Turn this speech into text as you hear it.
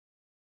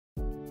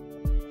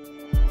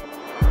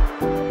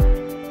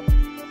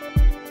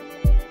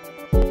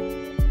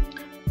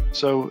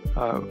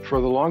For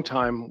the long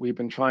time, we've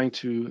been trying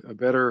to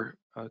better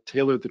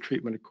tailor the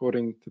treatment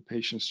according to the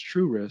patient's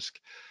true risk.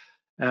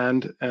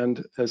 And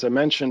as I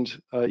mentioned,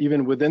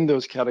 even within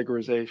those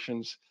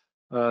categorizations,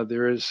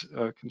 there is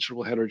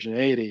considerable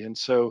heterogeneity. And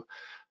so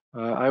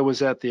I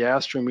was at the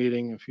ASTRO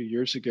meeting a few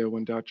years ago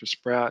when Dr.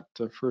 Spratt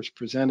first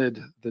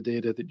presented the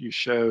data that you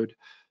showed.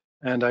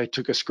 And I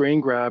took a screen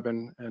grab,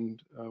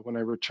 and when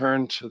I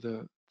returned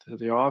to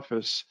the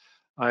office,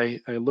 I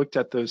looked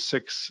at those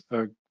six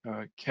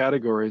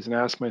categories and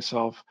asked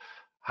myself,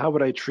 how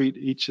would I treat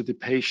each of the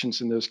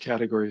patients in those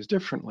categories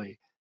differently?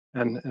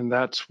 And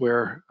that's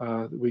where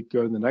we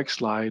go to the next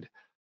slide.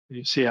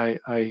 You see, I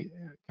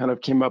kind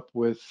of came up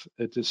with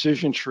a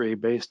decision tree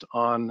based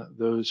on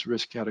those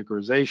risk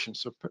categorizations.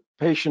 So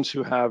patients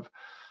who have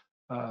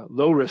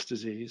low risk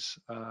disease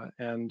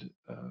and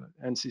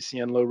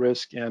NCCN low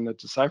risk and a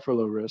Decipher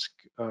low risk,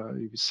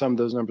 if you sum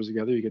those numbers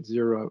together, you get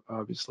 0,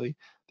 obviously.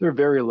 They're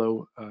very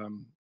low.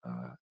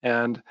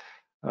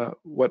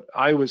 What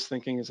I was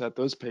thinking is that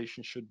those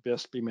patients should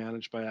best be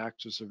managed by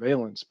active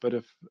surveillance. But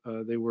if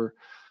they were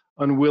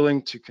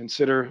unwilling to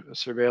consider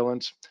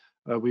surveillance,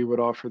 we would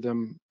offer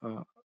them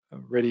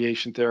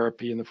radiation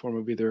therapy in the form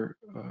of either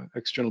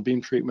external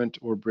beam treatment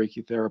or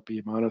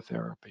brachytherapy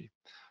monotherapy.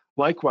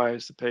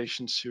 Likewise, the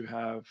patients who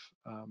have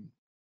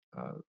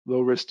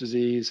low risk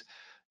disease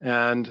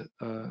and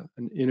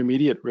an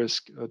intermediate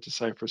risk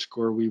Decipher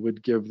score, we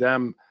would give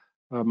them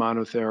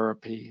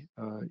monotherapy,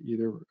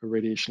 either a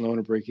radiation alone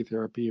or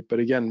brachytherapy. But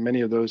again,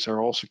 many of those are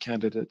also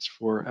candidates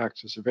for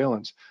active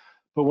surveillance.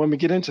 But when we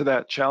get into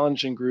that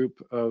challenging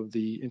group of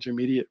the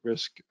intermediate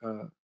risk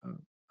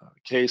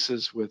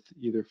cases with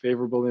either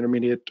favorable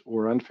intermediate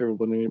or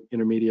unfavorable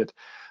intermediate,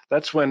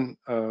 that's when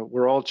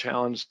we're all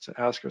challenged to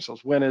ask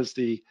ourselves, when is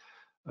the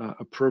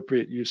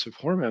appropriate use of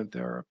hormone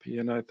therapy?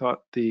 And I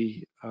thought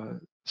the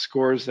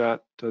scores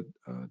that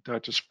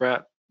Dr.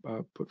 Spratt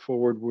put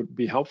forward would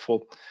be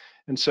helpful.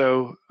 And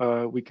so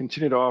we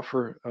continue to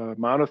offer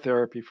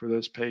monotherapy for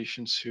those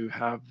patients who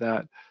have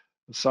that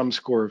sum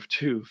score of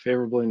 2,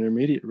 favorable and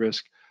intermediate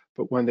risk.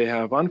 But when they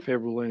have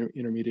unfavorable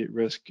intermediate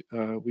risk,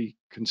 we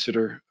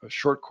consider a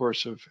short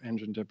course of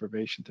androgen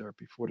deprivation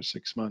therapy, 4 to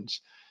 6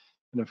 months.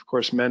 And of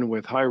course, men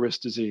with high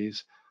risk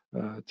disease,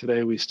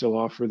 today we still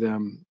offer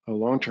them a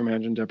long-term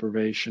androgen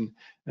deprivation.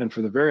 And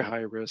for the very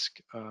high risk,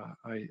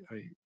 I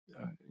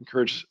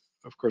encourage,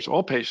 of course,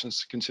 all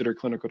patients to consider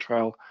clinical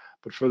trial.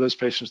 But for those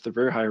patients at the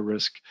very high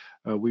risk,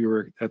 we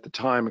were at the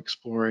time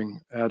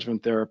exploring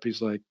adjuvant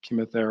therapies like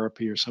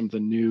chemotherapy or some of the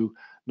new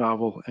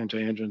novel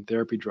anti-androgen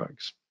therapy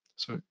drugs.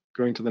 So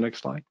going to the next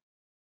slide.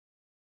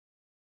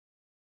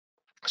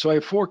 So I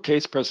have 4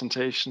 case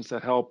presentations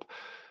that help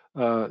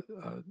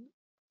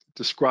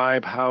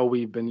describe how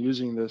we've been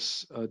using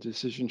this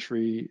decision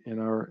tree in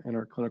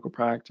our clinical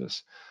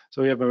practice.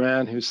 So we have a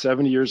man who's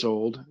 70 years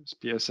old.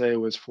 His PSA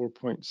was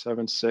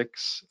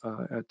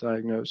 4.76 at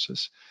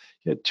diagnosis.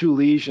 He had 2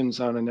 lesions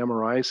on an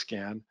MRI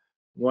scan,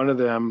 one of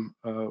them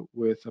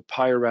with a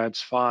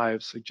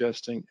PI-RADS5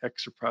 suggesting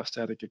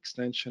extraprostatic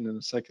extension, and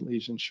the second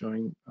lesion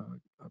showing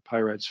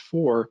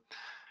PI-RADS4.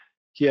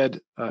 He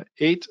had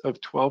 8 of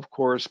 12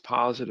 cores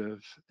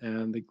positive,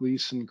 and the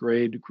Gleason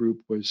grade group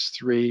was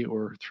 3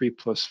 or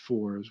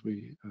 3+4, as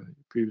we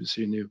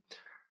previously knew.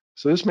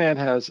 So this man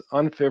has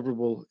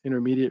unfavorable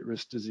intermediate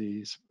risk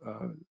disease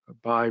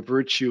by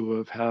virtue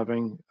of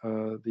having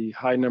the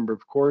high number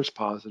of cores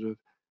positive,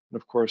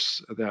 and of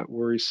course that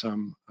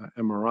worrisome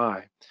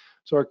MRI.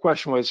 So our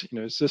question was,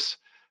 is this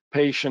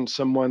patient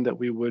someone that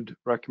we would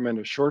recommend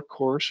a short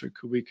course, or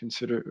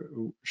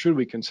should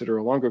we consider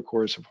a longer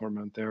course of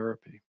hormone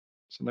therapy?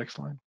 So next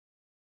slide.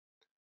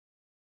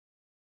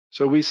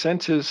 So we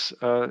sent his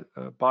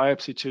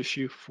biopsy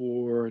tissue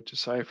for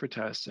Decipher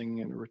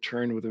testing and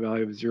returned with a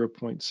value of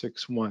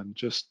 0.61,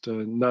 just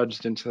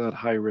nudged into that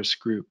high-risk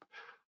group.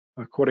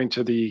 According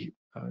to the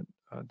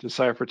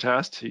Decipher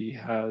test, he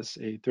has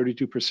a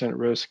 32%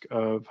 risk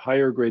of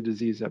higher grade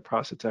disease at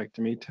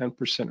prostatectomy,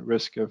 10%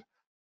 risk of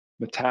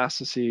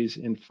metastases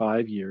in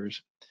 5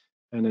 years,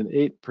 and an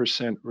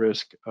 8%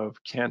 risk of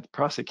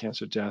prostate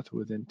cancer death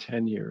within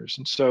 10 years.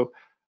 And so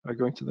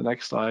going to the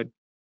next slide,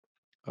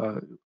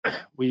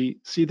 we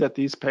see that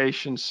these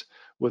patients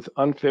with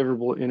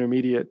unfavorable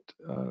intermediate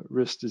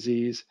risk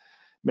disease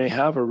may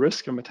have a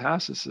risk of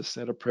metastasis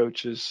that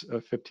approaches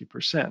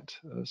 50%.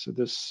 So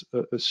this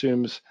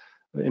assumes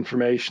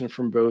information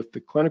from both the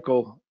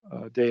clinical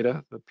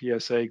data, the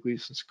PSA,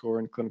 Gleason score,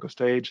 and clinical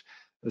stage,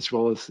 as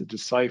well as the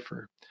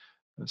Decipher.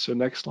 So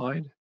next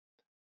slide.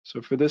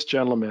 So for this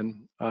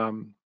gentleman,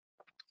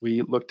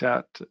 we looked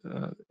at,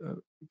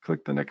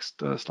 click the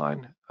next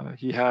slide.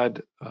 He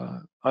had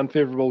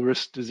unfavorable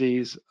risk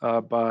disease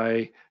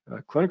by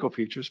clinical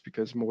features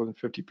because more than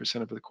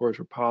 50% of the cores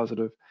were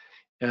positive,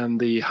 and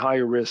the high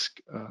risk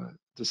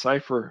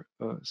Decipher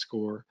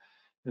score.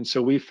 And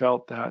so we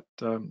felt that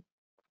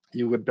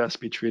you would best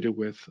be treated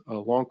with a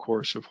long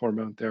course of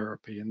hormone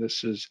therapy. And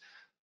this is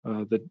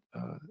the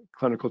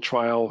clinical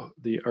trial,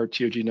 the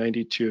RTOG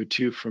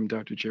 9202 from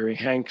Dr. Jerry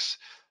Hanks,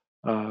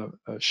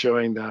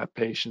 showing that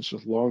patients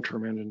with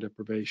long-term androgen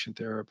deprivation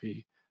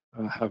therapy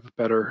have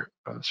better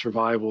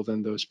survival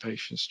than those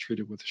patients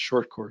treated with a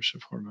short course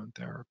of hormone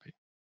therapy.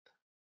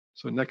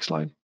 So next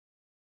slide.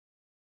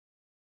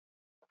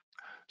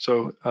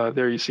 So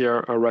there you see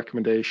our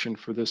recommendation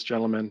for this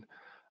gentleman.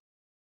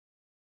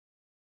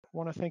 I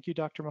want to thank you,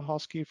 Dr.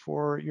 Michalski,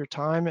 for your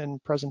time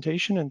and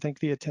presentation, and thank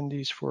the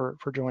attendees for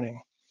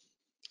joining.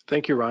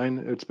 Thank you,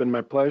 Ryan. It's been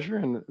my pleasure,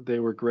 and they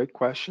were great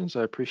questions.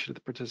 I appreciate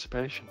the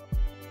participation.